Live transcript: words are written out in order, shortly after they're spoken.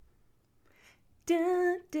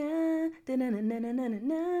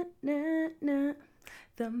Da-na-na-na-na-na-na-na-na.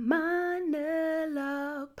 The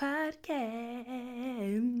Monologue Podcast.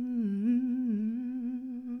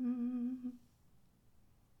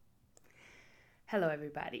 Hello,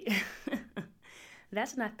 everybody.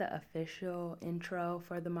 That's not the official intro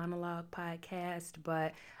for the Monologue Podcast,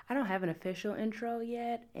 but I don't have an official intro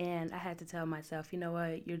yet, and I had to tell myself, you know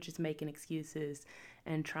what, you're just making excuses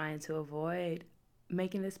and trying to avoid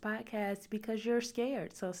making this podcast because you're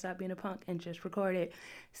scared. So stop being a punk and just record it.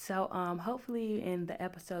 So hopefully in the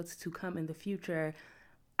episodes to come in the future,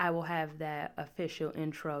 I will have that official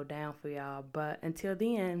intro down for y'all. But until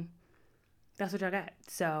then, that's what y'all got.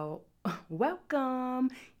 So welcome.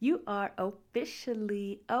 You are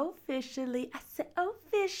officially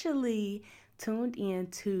tuned in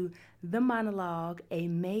to The Monologue, a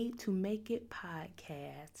made to make it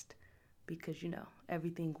podcast. Because, you know,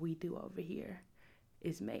 everything we do over here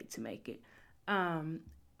is made to make it.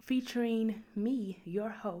 Featuring me, your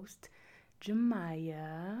host,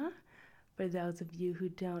 Jemiah. For those of you who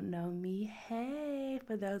don't know me, hey.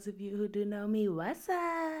 For those of you who do know me, what's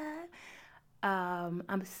up?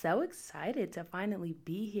 I'm so excited to finally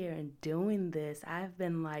be here and doing this. I've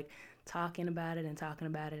been like talking about it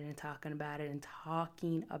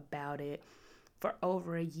for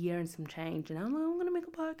over a year and some change. And I'm like, I'm gonna make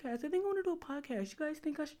a podcast. I think I want to do a podcast. You guys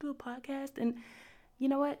think I should do a podcast? And you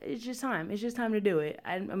know what? It's just time. It's just time to do it.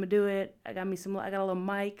 I'm gonna do it. I got a little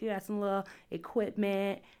mic, got some little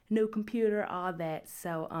equipment, new computer, all that.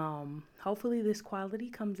 So hopefully this quality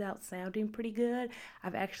comes out sounding pretty good.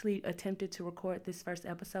 I've actually attempted to record this first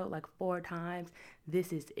episode like 4 times.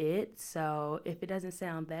 This is it. So if it doesn't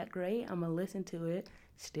sound that great, I'm gonna listen to it.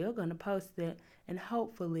 Still gonna post it, and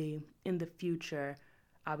hopefully in the future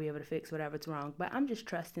I'll be able to fix whatever's wrong. But I'm just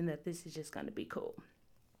trusting that this is just gonna be cool.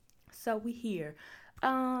 So we here.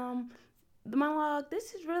 The monologue,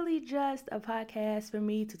 this is really just a podcast for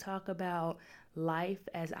me to talk about life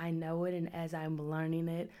as I know it and as I'm learning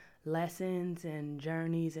it, lessons and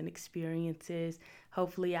journeys and experiences.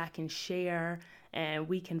 Hopefully I can share and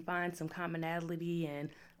we can find some commonality and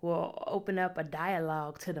we'll open up a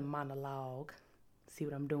dialogue to the monologue. See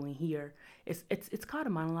what I'm doing here? It's called a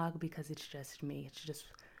monologue because it's just me. It's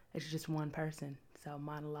just one person. So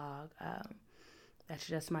monologue. That's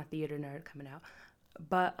just my theater nerd coming out.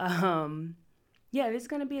 But yeah, this is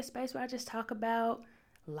gonna be a space where I just talk about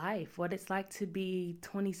life, what it's like to be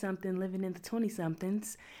 20-something, living in the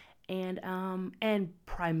 20-somethings, and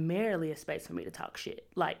primarily a space for me to talk shit.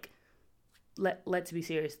 Like, let's be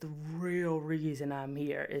serious. The real reason I'm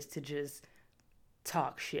here is to just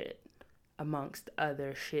talk shit amongst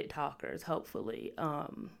other shit talkers. Hopefully,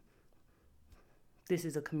 this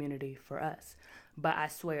is a community for us. But I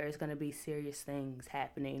swear it's going to be serious things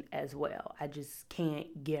happening as well. I just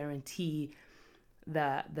can't guarantee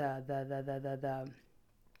the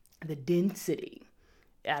density.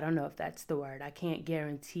 I don't know if that's the word. I can't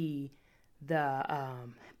guarantee the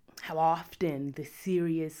how often the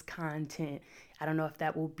serious content. I don't know if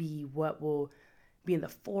that will be what will be in the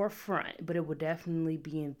forefront, but it will definitely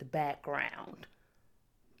be in the background.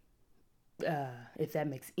 If that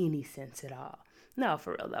makes any sense at all. No,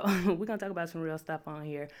 for real though. We're going to talk about some real stuff on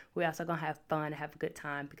here. We're also going to have fun, have a good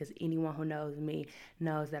time, because anyone who knows me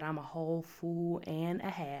knows that I'm a whole fool and a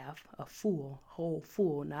half. Whole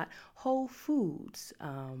fool, not Whole Foods.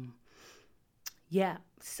 Yeah,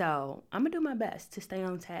 so I'm going to do my best to stay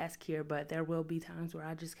on task here, but there will be times where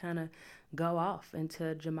I just kind of go off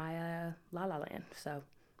into Jemiah La La Land. So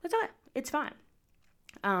that's all right. It's fine.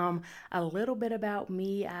 A little bit about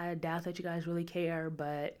me. I doubt that you guys really care,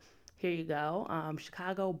 but here you go.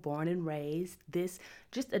 Chicago, born and raised. This,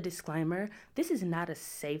 just a disclaimer, this is not a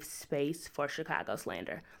safe space for Chicago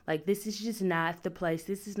slander. Like, this is just not the place.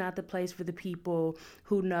 This is not the place for the people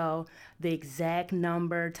who know the exact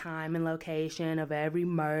number, time, and location of every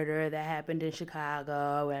murder that happened in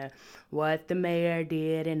Chicago and what the mayor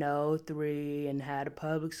did in 2003 and how the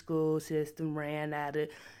public school system ran out of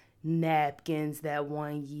napkins that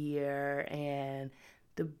one year and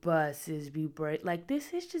the buses be break. Like,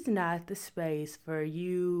 this is just not the space for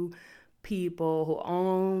you people who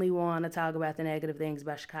only want to talk about the negative things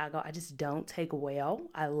about Chicago. I just don't take well.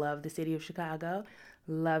 I love the city of Chicago.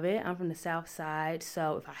 Love it. I'm from the South Side,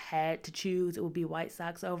 so if I had to choose, it would be White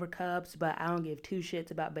Sox over Cubs, but I don't give 2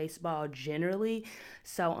 shits about baseball generally.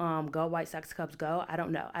 So go White Sox, Cubs go. I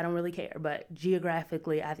don't know. I don't really care, but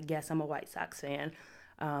geographically, I guess I'm a White Sox fan.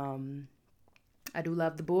 I do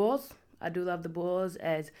love the Bulls.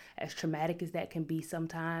 As traumatic as that can be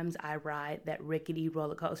sometimes. I ride that rickety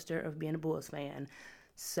roller coaster of being a Bulls fan.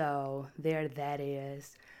 So there that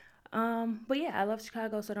is. But yeah, I love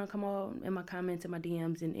Chicago, so don't come on in my comments and my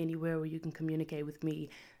DMs and anywhere where you can communicate with me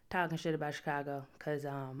talking shit about Chicago, because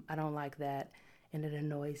I don't like that and it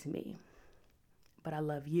annoys me. But I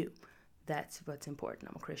love you. That's what's important.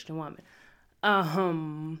 I'm a Christian woman.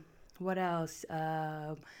 What else?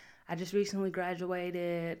 I just recently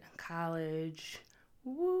graduated college.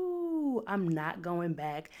 Woo! I'm not going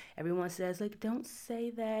back. Everyone says, like, don't say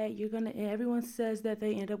that. Everyone says that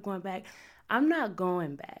they end up going back. I'm not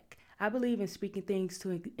going back. I believe in speaking things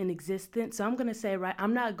to in existence. So I'm going to say, right,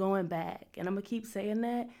 I'm not going back. And I'm going to keep saying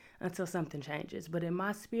that until something changes. But in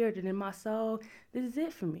my spirit and in my soul, this is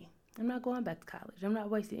it for me. I'm not going back to college. I'm not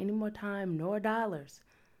wasting any more time nor dollars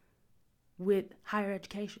with higher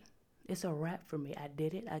education. It's a wrap for me. I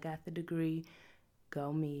did it. I got the degree.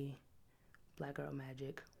 Go me. Black girl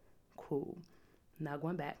magic. Cool. Not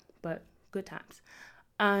going back, but good times.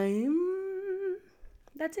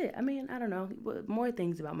 That's it. I mean, I don't know. More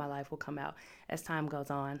things about my life will come out as time goes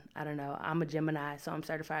on. I don't know. I'm a Gemini, so I'm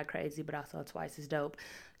certified crazy, but also twice as dope.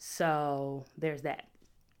 So there's that.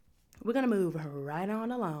 We're going to move right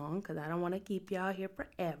on along because I don't want to keep y'all here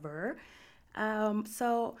forever.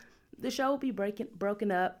 So the show will be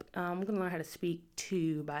broken up. I'm going to learn how to speak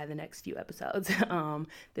too by the next few episodes.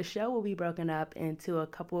 The show will be broken up into a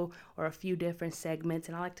couple or a few different segments,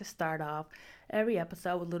 and I like to start off every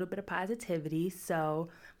episode with a little bit of positivity. So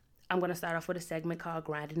I'm going to start off with a segment called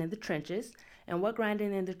Grinding in the Trenches. And what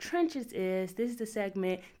Grinding in the Trenches is, this is the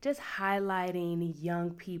segment just highlighting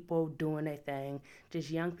young people doing their thing. Just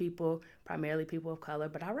young people, primarily people of color.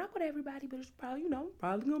 But I rock with everybody, but it's probably,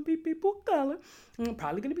 probably going to be people of color.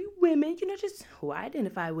 Probably going to be women, just who I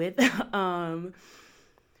identify with.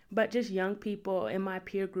 But just young people in my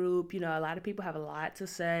peer group, a lot of people have a lot to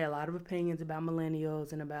say, a lot of opinions about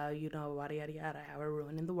millennials and about, yada, yada, yada, how we're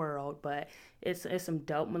ruining the world. But it's some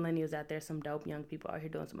dope millennials out there, some dope young people out here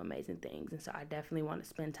doing some amazing things. And so I definitely want to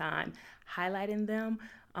spend time highlighting them.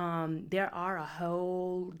 There are a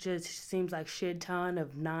whole, just seems like shit ton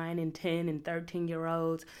of 9 and 10 and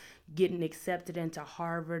 13-year-olds getting accepted into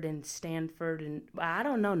Harvard and Stanford. And I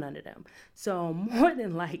don't know none of them. So more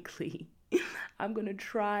than likely, I'm going to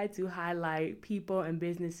try to highlight people and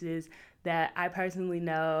businesses that I personally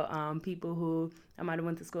know, people who I might have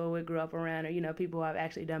went to school with, grew up around, or, people who I've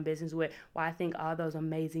actually done business with. Well, I think all those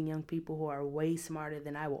amazing young people who are way smarter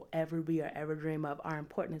than I will ever be or ever dream of are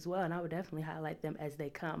important as well. And I would definitely highlight them as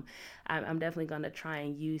they come. I'm definitely going to try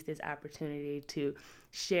and use this opportunity to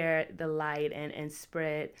share the light and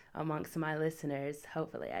spread amongst my listeners.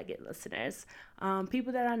 Hopefully I get listeners.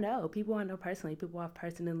 People that I know personally, people I've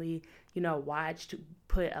personally, watched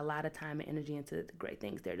put a lot of time and energy into the great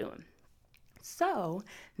things they're doing. So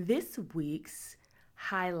this week's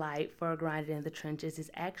highlight for Grinding in the Trenches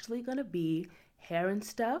is actually going to be Hair and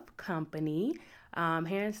Stuff Company.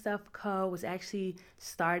 Hair and Stuff Co. was actually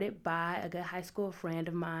started by a good high school friend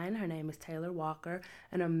of mine. Her name is Taylor Walker,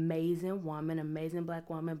 an amazing woman, amazing black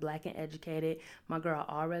woman, black and educated. My girl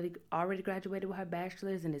already graduated with her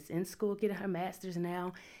bachelor's and is in school getting her master's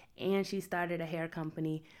now. And she started a hair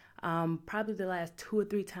company. Probably the last 2 or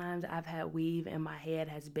 3 times I've had weave in my head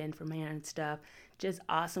has been from Hair and Stuff. Just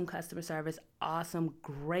awesome customer service, awesome,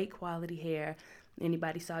 great quality hair.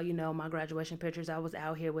 Anybody saw, my graduation pictures, I was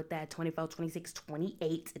out here with that 24, 26,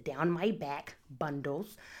 28 down my back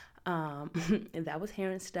bundles. And that was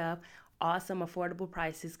Hair and Stuff. Awesome, affordable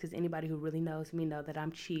prices, because anybody who really knows me know that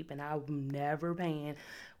I'm cheap and I'm never paying,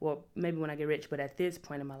 well, maybe when I get rich, but at this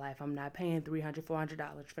point in my life, I'm not paying $300,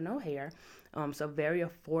 $400 for no hair. So very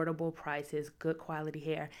affordable prices, good quality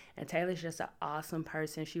hair. And Taylor's just an awesome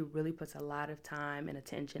person. She really puts a lot of time and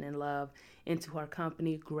attention and love into her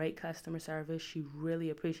company. Great customer service. She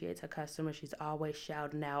really appreciates her customers. She's always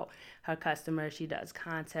shouting out her customers. She does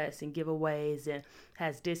contests and giveaways and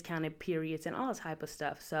has discounted periods and all type of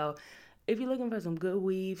stuff. So if you're looking for some good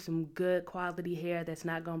weave, some good quality hair that's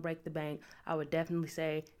not going to break the bank, I would definitely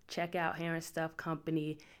say check out Hair and Stuff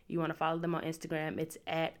Company. You want to follow them on Instagram. It's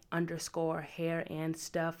 @_hair and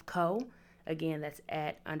stuff co. Again, that's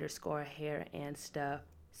 @_hair and stuff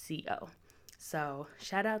co. So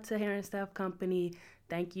shout out to Hair and Stuff Company.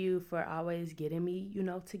 Thank you for always getting me,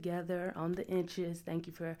 together on the inches. Thank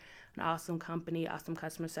you for an awesome company, awesome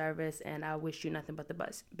customer service, and I wish you nothing but the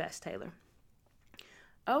best, Taylor.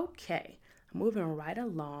 Okay, moving right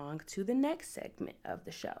along to the next segment of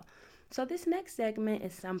the show. So this next segment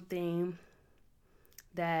is something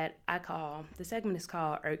that the segment is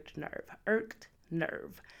called Irked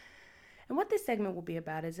Nerve. And what this segment will be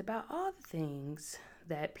about is about all the things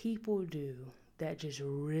that people do that just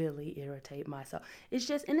really irritate myself. It's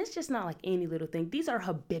just not like any little thing. These are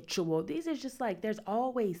habitual. These are just like, there's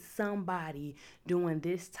always somebody doing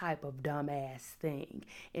this type of dumbass thing.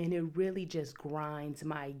 And it really just grinds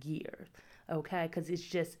my gears. Okay, because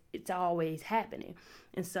it's always happening.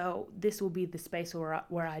 And so this will be the space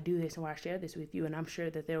where I do this and where I share this with you. And I'm sure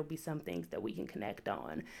that there will be some things that we can connect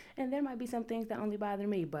on. And there might be some things that only bother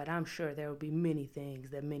me, but I'm sure there will be many things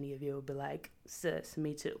that many of you will be like, sis,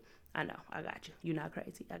 me too. I know, I got you. You're not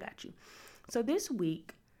crazy. I got you. So this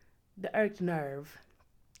week, the irked nerve,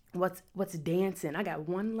 what's dancing? I got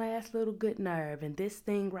one last little good nerve, and this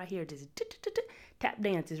thing right here just tap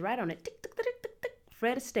dances right on it.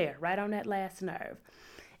 Fred Astaire, right on that last nerve.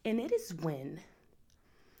 And it is when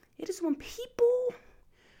people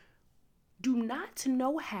do not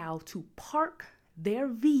know how to park their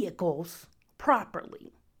vehicles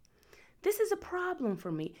properly. This is a problem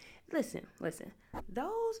for me. Listen.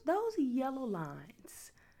 Those yellow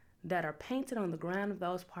lines that are painted on the ground of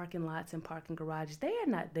those parking lots and parking garages, they are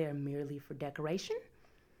not there merely for decoration.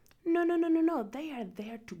 No. They are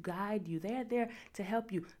there to guide you. They are there to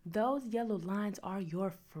help you. Those yellow lines are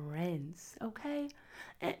your friends, okay?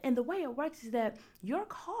 And the way it works is that your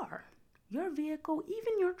car, your vehicle,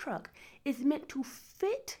 even your truck is meant to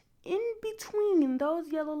fit in between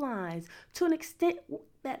those yellow lines to an extent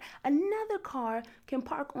that another car can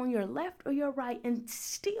park on your left or your right and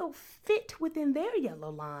still fit within their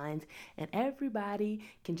yellow lines, and everybody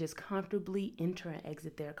can just comfortably enter and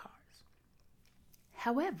exit their cars.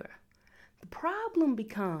 However, the problem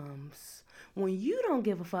becomes when you don't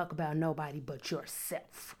give a fuck about nobody but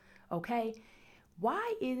yourself, okay?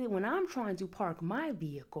 Why is it when I'm trying to park my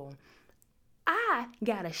vehicle, I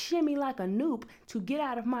gotta shimmy like a noob to get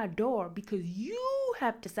out of my door because you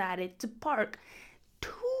have decided to park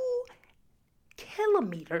 2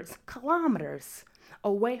 kilometers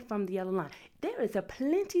away from the yellow line? There is a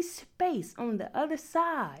plenty space on the other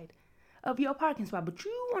side of your parking spot, but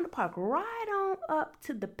you want to park right on up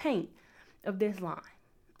to the paint of this line,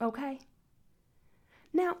 okay?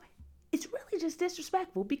 Now, it's really just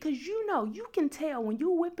disrespectful because you can tell when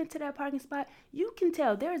you whip into that parking spot, you can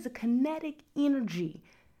tell there is a kinetic energy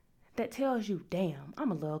that tells you, damn,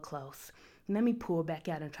 I'm a little close. Let me pull back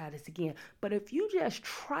out and try this again. But if you just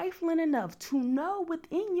trifling enough to know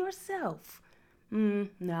within yourself, no,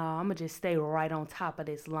 I'm going to just stay right on top of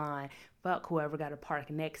this line. Fuck whoever got to park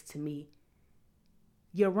next to me.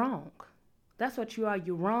 You're wrong. That's what you are.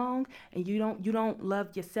 You're wrong, and you don't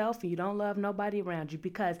love yourself, and you don't love nobody around you,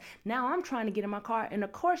 because now I'm trying to get in my car, and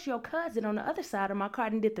of course your cousin on the other side of my car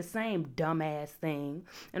did the same dumbass thing.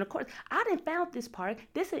 And of course, I didn't found this park.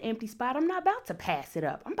 This is an empty spot. I'm not about to pass it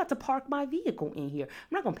up. I'm about to park my vehicle in here.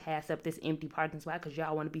 I'm not gonna pass up this empty parking spot because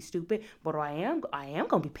y'all want to be stupid, but I am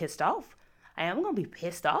gonna be pissed off. I am going to be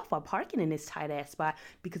pissed off while parking in this tight-ass spot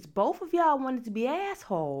because both of y'all wanted to be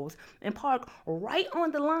assholes and park right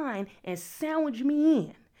on the line and sandwich me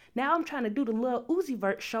in. Now I'm trying to do the little Uzi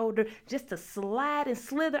Vert shoulder just to slide and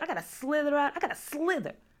slither. I got to slither out. I got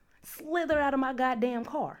to slither out of my goddamn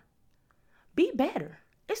car. Be better.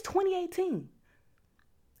 It's 2018.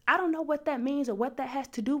 I don't know what that means or what that has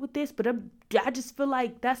to do with this, but I just feel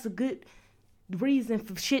like that's a good reason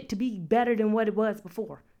for shit to be better than what it was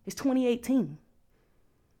before. It's 2018.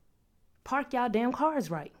 Park y'all damn cars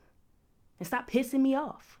right. And stop pissing me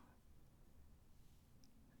off.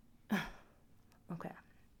 Okay.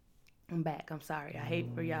 I'm back. I'm sorry. I hate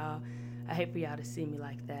for y'all to see me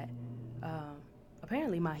like that.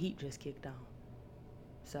 Apparently my heat just kicked on.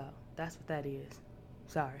 So that's what that is.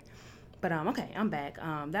 Sorry. But okay, I'm back.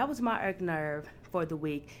 That was my irked nerve for the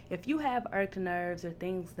week. If you have irked nerves or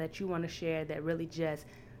things that you want to share that really just,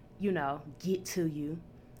 get to you,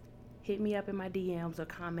 hit me up in my DMs or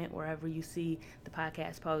comment wherever you see the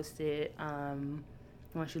podcast posted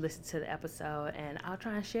once you listen to the episode, and I'll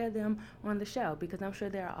try and share them on the show because I'm sure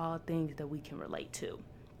there are all things that we can relate to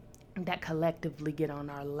that collectively get on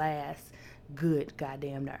our last good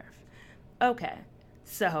goddamn nerve. Okay,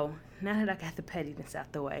 so now that I got the pettiness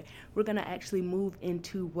out the way, we're going to actually move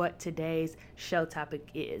into what today's show topic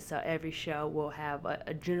is. So every show will have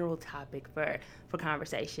a general topic for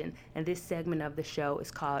conversation. And this segment of the show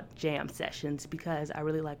is called Jam Sessions because I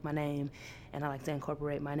really like my name and I like to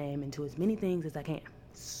incorporate my name into as many things as I can.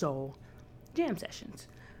 So, Jam Sessions.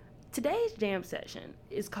 Today's Jam Session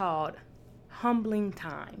is called Humbling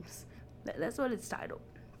Times. That's what it's titled.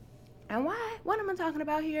 And what am I talking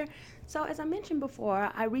about here? So as I mentioned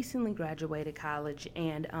before, I recently graduated college,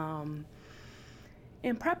 and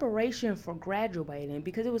in preparation for graduating,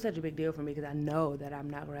 because it was such a big deal for me because I know that I'm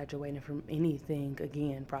not graduating from anything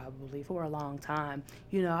again probably for a long time.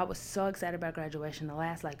 I was so excited about graduation. The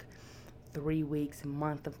last 3 weeks, a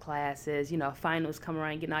month of classes, finals come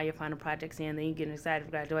around, getting all your final projects in, then you getting excited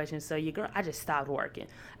for graduation. So I just stopped working.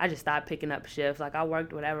 I just stopped picking up shifts. Like, I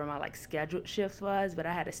worked whatever my scheduled shifts was, but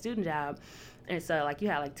I had a student job. And so you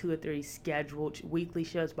had 2 or 3 scheduled weekly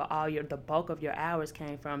shifts, but the bulk of your hours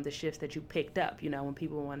came from the shifts that you picked up, when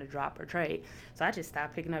people want to drop or trade. So I just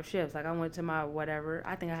stopped picking up shifts. I went to my whatever,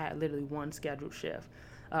 I think I had literally one scheduled shift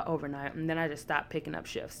overnight, and then I just stopped picking up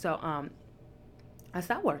shifts. So I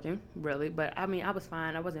stopped working, really, but I was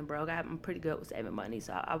fine. I wasn't broke. I'm pretty good with saving money,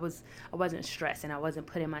 so I wasn't stressed, and I wasn't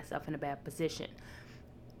putting myself in a bad position,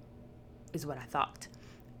 is what I thought.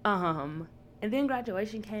 And then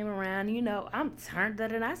graduation came around, I'm turned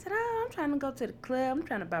out, and I said, I'm trying to go to the club. I'm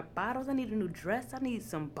trying to buy bottles. I need a new dress. I need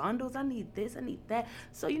some bundles. I need this. I need that.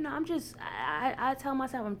 So, I tell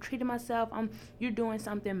myself, I'm treating myself. You're doing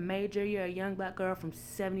something major. You're a young black girl from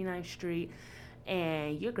 79th Street,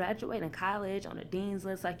 and you're graduating college on the dean's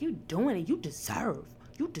list. You doing it. You deserve,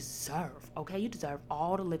 okay? You deserve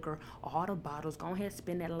all the liquor, all the bottles. Go ahead and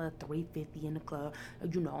spend that little $3.50 in the club,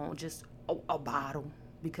 just a bottle.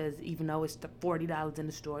 Because even though it's the $40 in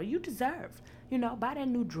the store, you deserve, buy that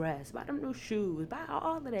new dress, buy them new shoes, buy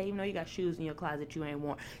all of that, even though you got shoes in your closet you ain't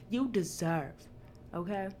worn. You deserve,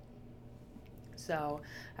 okay? So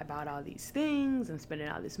I bought all these things and spending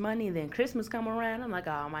all this money, and then Christmas come around. I'm like,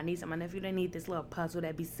 oh, my niece and my nephew, they need this little puzzle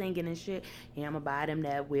that be singing and shit. Yeah, I'm gonna buy them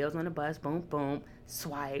that. Wheels on the bus, boom, boom,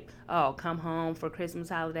 swipe. Oh, come home for Christmas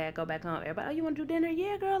holiday, I go back home. Everybody, oh, you wanna do dinner?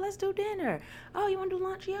 Yeah, girl, let's do dinner. Oh, you wanna do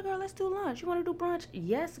lunch? Yeah, girl, let's do lunch. You wanna do brunch?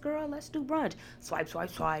 Yes, girl, let's do brunch. Swipe, swipe,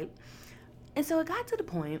 swipe. And so it got to the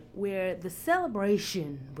point where the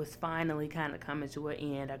celebration was finally kind of coming to an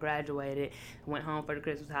end. I graduated, went home for the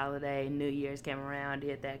Christmas holiday, New Year's came around,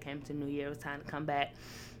 did that, came to New Year. It was time to come back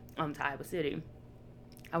to Iowa City.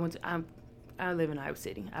 I live in Iowa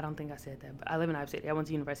City. I don't think I said that, but I live in Iowa City. I went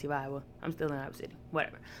to University of Iowa. I'm still in Iowa City,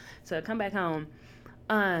 whatever. So I come back home,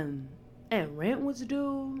 and rent was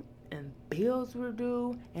due, and bills were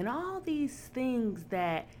due, and all these things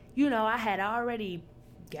that, I had already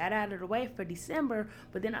got out of the way for December,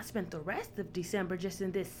 but then I spent the rest of December just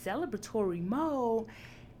in this celebratory mode.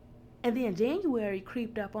 And then January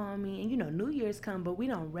creeped up on me, and New Year's come, but we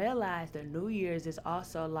don't realize that New Year's is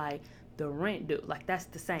also the rent due. That's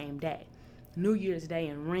the same day. New Year's Day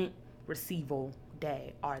and rent receivable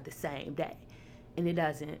day are the same day. And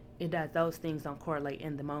those things don't correlate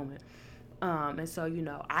in the moment. And so,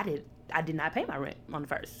 I did not pay my rent on the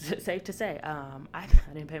first. Safe to say, I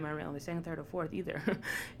didn't pay my rent on the second, third, or fourth either,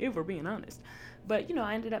 if we're being honest. But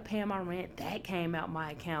I ended up paying my rent. That came out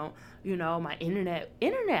my account. My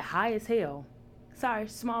internet high as hell. Sorry,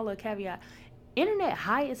 small little caveat. Internet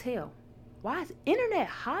high as hell. Why is internet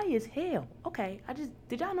high as hell? Okay,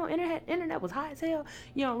 did y'all know internet was high as hell?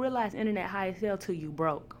 You don't realize internet high as hell till you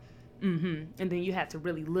broke. And then you have to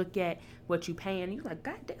really look at what you paying. You're like,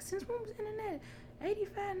 God damn, since when was internet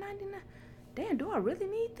 $85.99? Damn, do I really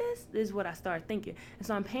need this? This is what I started thinking. And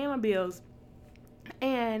so I'm paying my bills,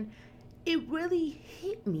 and it really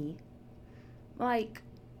hit me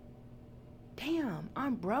damn,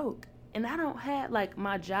 I'm broke. And I don't have,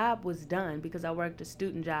 my job was done because I worked a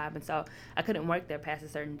student job, and so I couldn't work there past a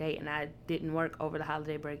certain date, and I didn't work over the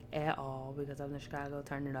holiday break at all because I was in Chicago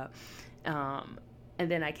turning up. And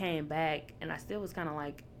then I came back, and I still was kind of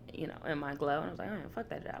in my glow, and I was like, oh, fuck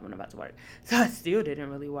that job, I'm about to work. So I still didn't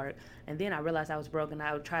really work. And then I realized I was broke, and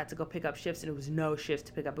I tried to go pick up shifts, and there was no shifts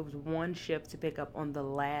to pick up. It was one shift to pick up on the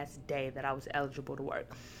last day that I was eligible to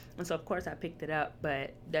work. And so, of course, I picked it up,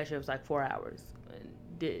 but that shift was 4 hours.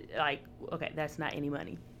 Okay, that's not any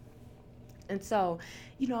money. And so,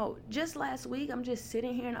 just last week, I'm just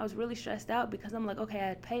sitting here, and I was really stressed out because I'm like, okay,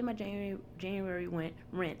 I paid my January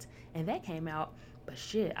rent, and that came out. But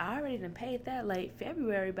shit, I already done paid that late.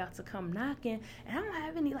 February about to come knocking, and I don't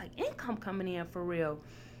have any income coming in for real.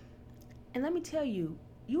 And let me tell you,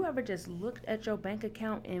 you ever just looked at your bank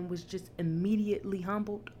account and was just immediately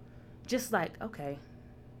humbled? Just okay,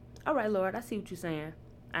 all right, Lord, I see what you're saying.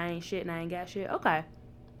 I ain't shit and I ain't got shit. Okay,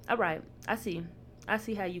 all right, I see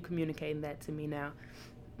how you communicating that to me now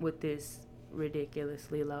with this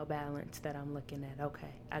ridiculously low balance that I'm looking at.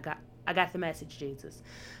 Okay, I got the message, Jesus.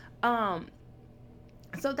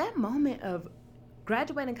 So that moment of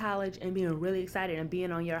graduating college and being really excited and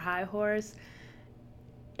being on your high horse,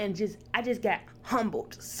 and I just got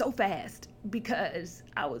humbled so fast because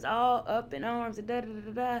I was all up in arms and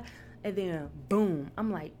and then boom,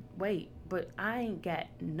 I'm like, wait, but I'm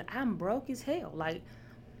broke as hell.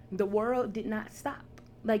 The world did not stop.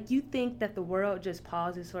 You think that the world just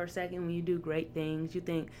pauses for a second when you do great things. You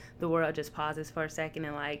think the world just pauses for a second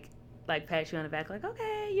and like pat you on the back, like,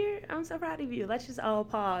 okay, I'm so proud of you. Let's just all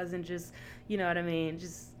pause and just, you know what I mean?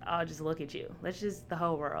 Just all just look at you. Let's just the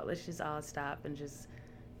whole world. Let's just all stop and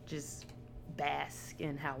just bask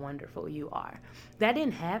in how wonderful you are. That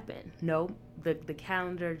didn't happen. No, the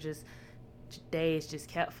calendar just days just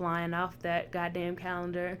kept flying off that goddamn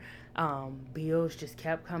calendar. Bills just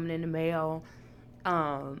kept coming in the mail.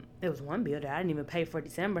 There was one bill that I didn't even pay for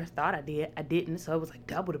December. Thought I did. I didn't. So it was like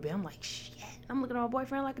double the bill. I'm like, shit. I'm looking at my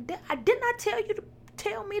boyfriend like, I did not tell you to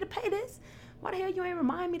tell me to pay this. Why the hell you ain't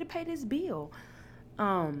remind me to pay this bill?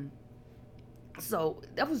 So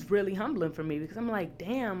that was really humbling for me because I'm like,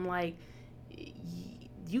 damn, like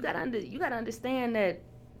you gotta understand that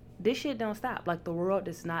this shit don't stop. Like the world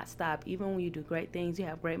does not stop. Even when you do great things, you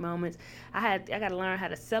have great moments. I gotta learn how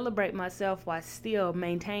to celebrate myself while still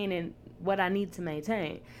maintaining what I need to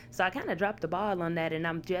maintain. So I kind of dropped the ball on that, and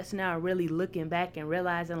I'm just now really looking back and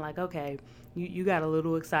realizing like, okay, you got a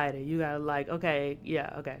little excited. You got like, okay,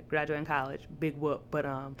 graduating college, big whoop, but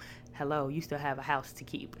hello, you still have a house to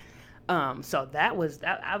keep. So I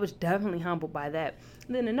was definitely humbled by that.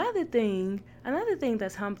 And then another thing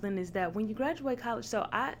that's humbling is that when you graduate college,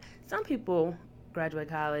 some people graduate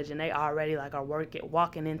college and they already like are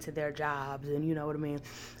walking into their jobs and you know what I mean,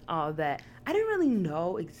 all that. I didn't really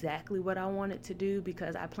know exactly what I wanted to do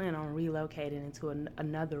because I plan on relocating into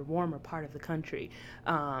another warmer part of the country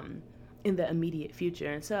in the immediate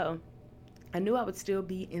future, and so I knew I would still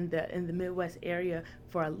be in the Midwest area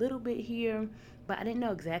for a little bit here, but I didn't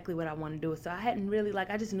know exactly what I wanted to do. So I hadn't really,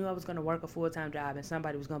 I just knew I was going to work a full-time job and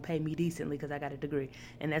somebody was going to pay me decently because I got a degree,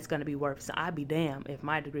 and that's going to be worth, so I'd be damned if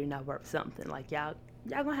my degree not worth something. Like, y'all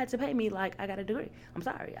going to have to pay me like I got a degree. I'm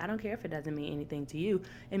sorry. I don't care if it doesn't mean anything to you.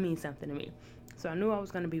 It means something to me. So I knew I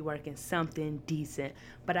was going to be working something decent,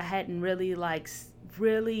 but I hadn't really,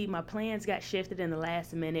 my plans got shifted in the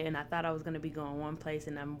last minute, and I thought I was going to be going one place,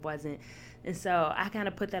 and I wasn't. And so I kind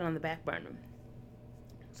of put that on the back burner.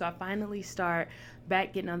 So I finally start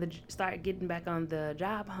getting back on the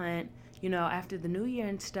job hunt, after the new year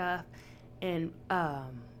and stuff. And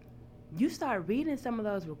you start reading some of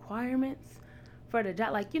those requirements for the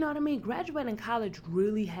job. Like, you know what I mean? Graduating college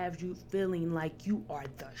really has you feeling like you are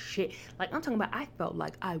the shit. Like, I'm talking about, I felt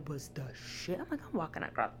like I was the shit. I'm walking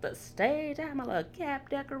across the stage. I have my little cap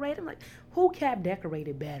decorated. I'm like, who cap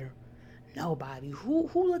decorated better? Nobody. Who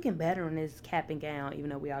looking better in this cap and gown, even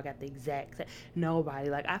though we all got the exact same? Nobody.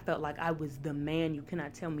 Like, I felt like I was the man. You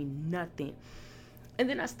cannot tell me nothing. And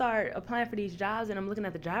then I start applying for these jobs, and I'm looking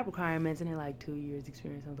at the job requirements, and they're like 2 years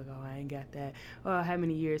experience. I'm like, oh, I ain't got that. Oh, how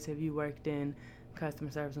many years have you worked in customer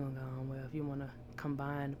service? I'm like, oh, well, if you want to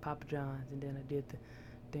combine the Papa John's, and then I did the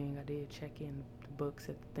thing. I did check in the books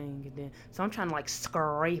at the thing, and then, so I'm trying to,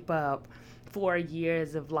 scrape up 4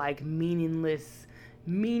 years of,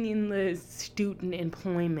 meaningless student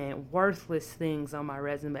employment, worthless things on my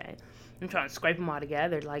resume. I'm trying to scrape them all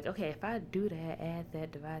together. Like, okay, if I do that, add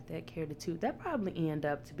that, divide that, carry the two, that probably end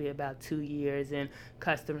up to be about 2 years in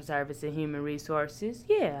customer service and human resources.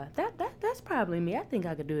 Yeah, that's probably me. I think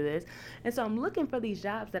I could do this. And so I'm looking for these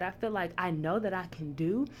jobs that I feel like I know that I can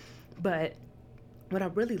do, but when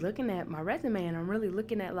I'm really looking at my resume and I'm really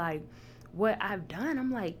looking at what I've done,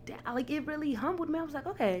 I'm like, it really humbled me. I was like,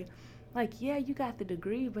 okay, yeah, you got the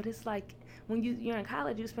degree, but it's like when you're in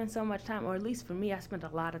college, you spend so much time, or at least for me, I spent a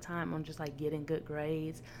lot of time on just getting good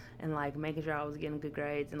grades and making sure I was getting good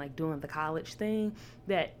grades and doing the college thing.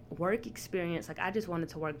 That work experience, I just wanted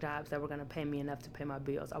to work jobs that were going to pay me enough to pay my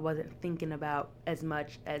bills. I wasn't thinking about as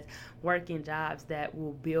much as working jobs that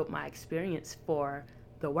will build my experience for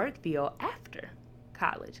the work field after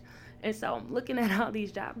college. And so I'm looking at all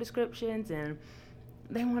these job descriptions, and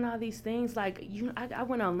they want all these things. I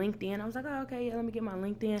went on LinkedIn. I was like, oh, okay, yeah, let me get my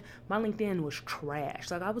LinkedIn. My LinkedIn was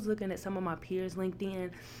trash. I was looking at some of my peers'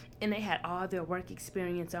 LinkedIn, and they had all their work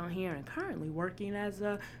experience on here, and currently working as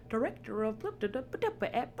a director of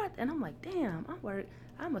and I'm like, damn,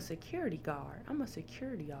 I'm a security guard. I'm a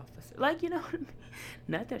security officer. You know what I mean?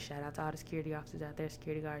 Nothing. Shout out to all the security officers out there.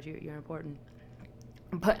 Security guards, you're important.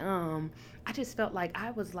 But I just felt like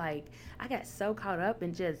I got so caught up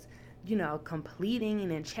in just completing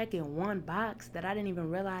and then checking one box that I didn't even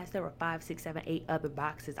realize there were 5, 6, 7, 8 other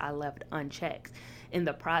boxes I left unchecked in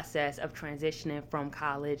the process of transitioning from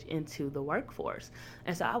college into the workforce.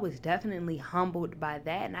 And so I was definitely humbled by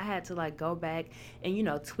that, and I had to go back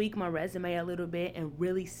and tweak my resume a little bit and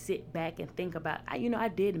really sit back and think about, I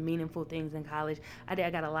did meaningful things in college. I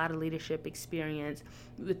got a lot of leadership experience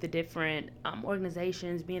with the different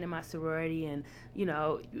organizations, being in my sorority, and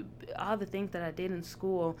all the things that I did in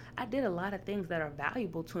school. I did a lot of things that are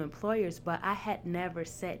valuable to employers, but I had never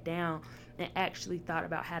sat down and actually thought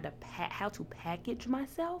about how to package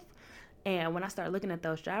myself. And when I started looking at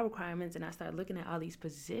those job requirements and I started looking at all these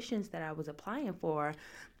positions that I was applying for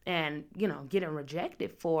and, getting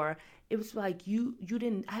rejected for, it was like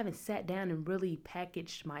I haven't sat down and really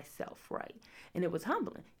packaged myself right. And it was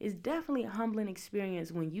humbling. It's definitely a humbling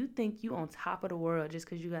experience when you think you on top of the world just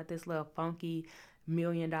because you got this little funky $1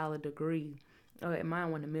 million degree. Okay, mine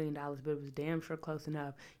wasn't $1 million, but it was damn sure close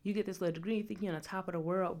enough. You get this little degree, you think you're on the top of the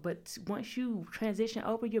world, but once you transition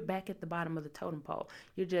over, you're back at the bottom of the totem pole.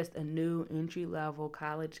 You're just a new entry-level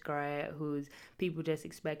college grad whose people just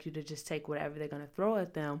expect you to just take whatever they're going to throw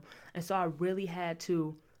at them. And so I really had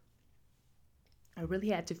to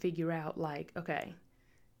figure out, like, okay,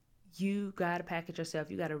 you got to package yourself.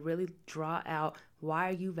 You got to really draw out, why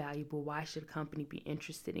are you valuable? Why should a company be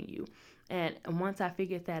interested in you? And once I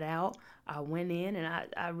figured that out, I went in and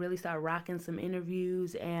I really started rocking some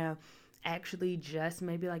interviews. And actually just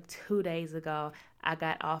maybe like 2 days ago, I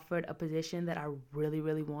got offered a position that I really,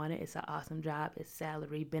 really wanted. It's an awesome job. It's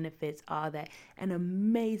salary, benefits, all that. An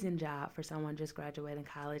amazing job for someone just graduating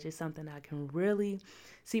college. It's something I can really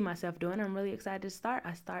see myself doing. I'm really excited to start.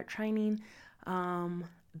 I start training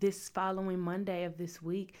this following Monday of this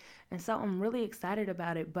week. And so I'm really excited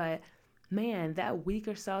about it. But man, that week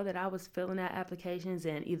or so that I was filling out applications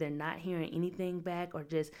and either not hearing anything back or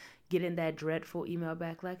just getting that dreadful email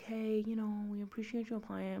back like, hey, we appreciate you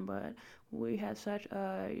applying, but we have such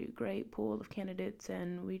a great pool of candidates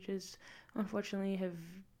and we just unfortunately have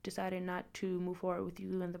decided not to move forward with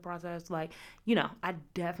you in the process. Like, I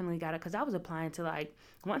definitely got it, because I was applying to, like,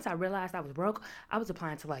 once I realized I was broke, I was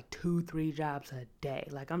applying to like 2-3 jobs a day.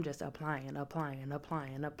 Like, I'm just applying,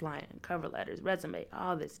 cover letters, resume,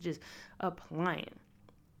 all this, just applying.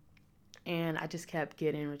 And I just kept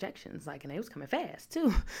getting rejections, like, and it was coming fast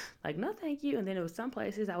too. Like, no thank you. And then there was some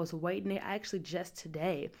places I was waiting. I actually just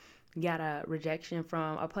today got a rejection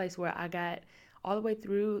from a place where I got all the way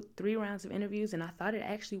through 3 rounds of interviews, and I thought it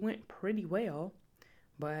actually went pretty well,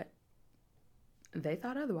 but they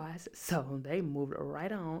thought otherwise, so they moved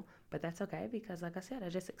right on. But that's okay, because like I said, I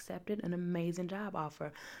just accepted an amazing job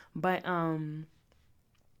offer. But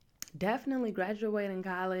definitely graduating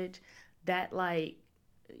college, that, like,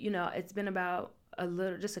 it's been about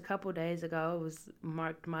just a couple days ago, it was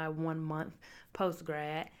marked my 1 month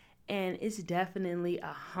post-grad. And it's definitely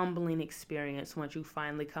a humbling experience once you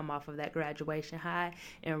finally come off of that graduation high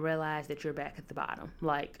and realize that you're back at the bottom.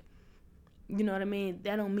 Like, you know what I mean?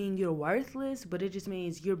 That don't mean you're worthless, but it just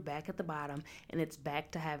means you're back at the bottom, and it's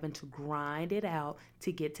back to having to grind it out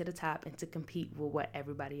to get to the top and to compete with what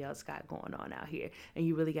everybody else got going on out here. And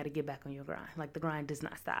you really got to get back on your grind. Like, the grind does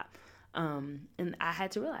not stop. And I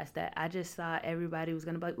had to realize that. I just thought everybody was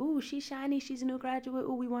going to be like, ooh, she's shiny, she's a new graduate,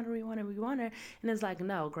 ooh, we want her. And it's like,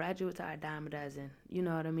 no, graduates are a dime a dozen. You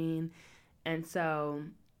know what I mean? And so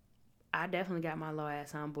I definitely got my low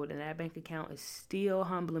ass humbled, and that bank account is still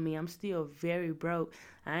humbling me. I'm still very broke.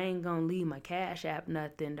 I ain't going to leave my Cash App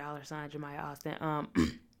nothing, $ Jemiah Austin.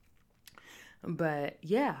 But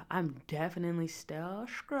yeah, I'm definitely still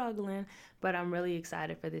struggling, but I'm really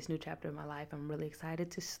excited for this new chapter of my life. I'm really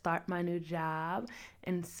excited to start my new job.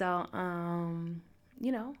 And so,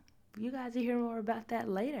 you guys will hear more about that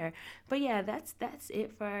later. But yeah, that's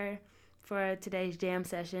it for today's jam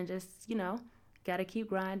session. Just, gotta keep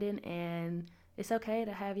grinding, and it's okay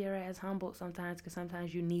to have your ass humbled sometimes, because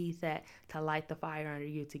sometimes you need that to light the fire under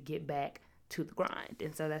you to get back to the grind.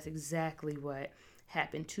 And so that's exactly what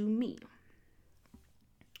happened to me.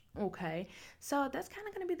 Okay, so that's kind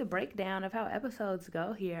of going to be the breakdown of how episodes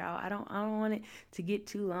go here. I don't want it to get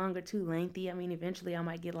too long or too lengthy. I mean, eventually I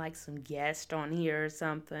might get like some guest on here or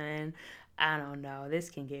something. I don't know. This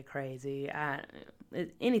can get crazy.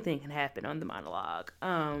 Anything can happen on the monologue.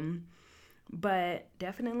 But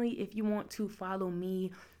definitely, if you want to follow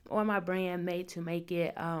me or my brand, Made to Make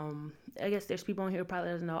It, I guess there's people on here who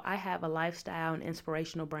probably doesn't know, I have a lifestyle and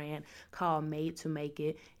inspirational brand called Made to Make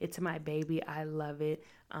It. It's my baby. I love it.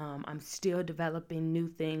 I'm still developing new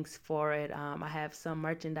things for it. I have some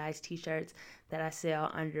merchandise, t-shirts that I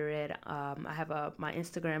sell under it. I have my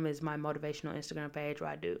Instagram is my motivational Instagram page where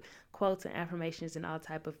I do quotes and affirmations and all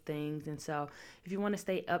type of things. And so if you want to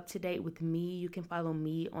stay up to date with me, you can follow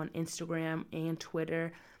me on Instagram and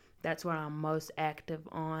Twitter. That's where I'm most active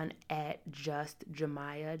on, at Just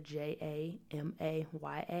Jemiah,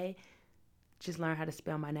 Jamaya. Just learn how to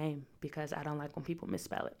spell my name, because I don't like when people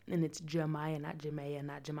misspell it. And it's Jemiah, not Jamaiah,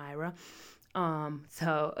 not Jamira.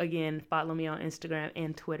 So again, follow me on Instagram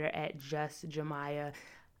and Twitter at Just Jemiah.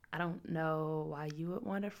 I don't know why you would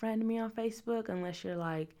want to friend me on Facebook unless you're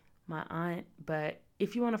like my aunt. But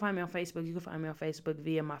if you want to find me on Facebook, you can find me on Facebook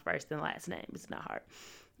via my first and last name. It's not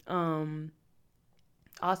hard.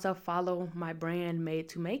 Also follow my brand, Made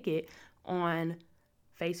to Make It, on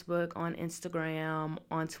Facebook, on Instagram,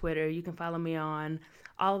 on Twitter. You can follow me on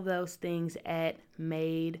all of those things at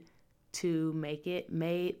Made to Make It,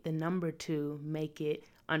 Made the number 2 Make It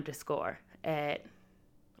 _ at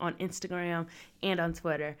on Instagram and on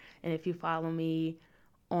Twitter. And if you follow me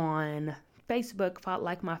on Facebook,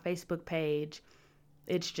 like my Facebook page,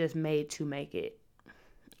 it's just Made to Make It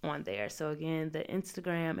on there. So again, the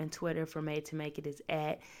Instagram and Twitter for Made to Make It is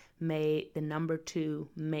at Made the number 2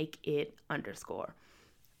 Make It _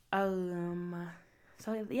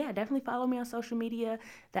 So yeah, definitely follow me on social media.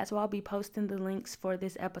 That's where I'll be posting the links for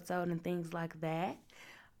this episode and things like that.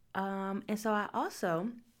 And so I also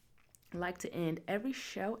like to end every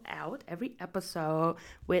episode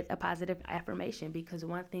with a positive affirmation, because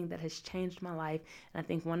one thing that has changed my life, and I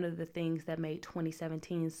think one of the things that made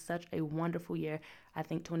 2017 such a wonderful year, I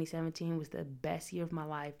think 2017 was the best year of my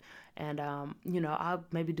life. And I'll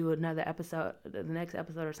maybe do another episode, the next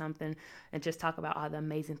episode or something, and just talk about all the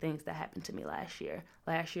amazing things that happened to me last year.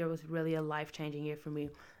 Last year was really a life-changing year for me,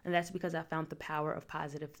 and that's because I found the power of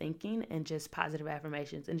positive thinking and just positive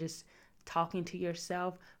affirmations and just talking to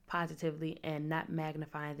yourself positively and not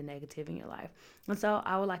magnifying the negative in your life. And so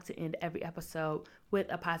I would like to end every episode with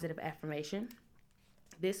a positive affirmation.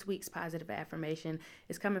 This week's positive affirmation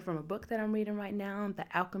is coming from a book that I'm reading right now, The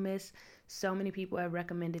Alchemist. So many people have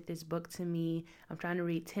recommended this book to me. I'm trying to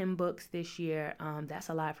read 10 books this year. That's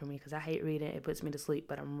a lot for me because I hate reading. It puts me to sleep,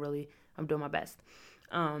 but I'm doing my best.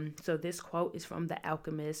 So this quote is from The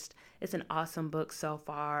Alchemist. It's an awesome book so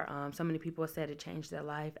far. So many people have said it changed their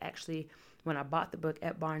life. Actually, when I bought the book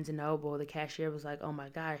at Barnes & Noble, the cashier was like, oh my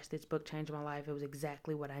gosh, this book changed my life. It was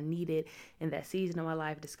exactly what I needed in that season of my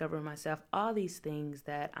life, discovering myself, all these things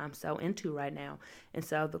that I'm so into right now. And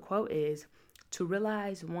so the quote is, to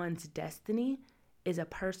realize one's destiny is a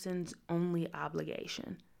person's only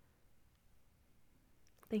obligation.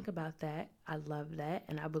 Think about that. I love that,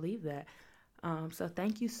 and I believe that. So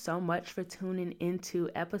thank you so much for tuning into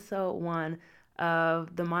episode 1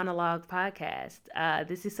 of the Monologue Podcast.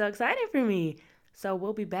 This is so exciting for me. So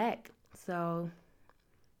we'll be back. So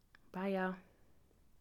bye, y'all.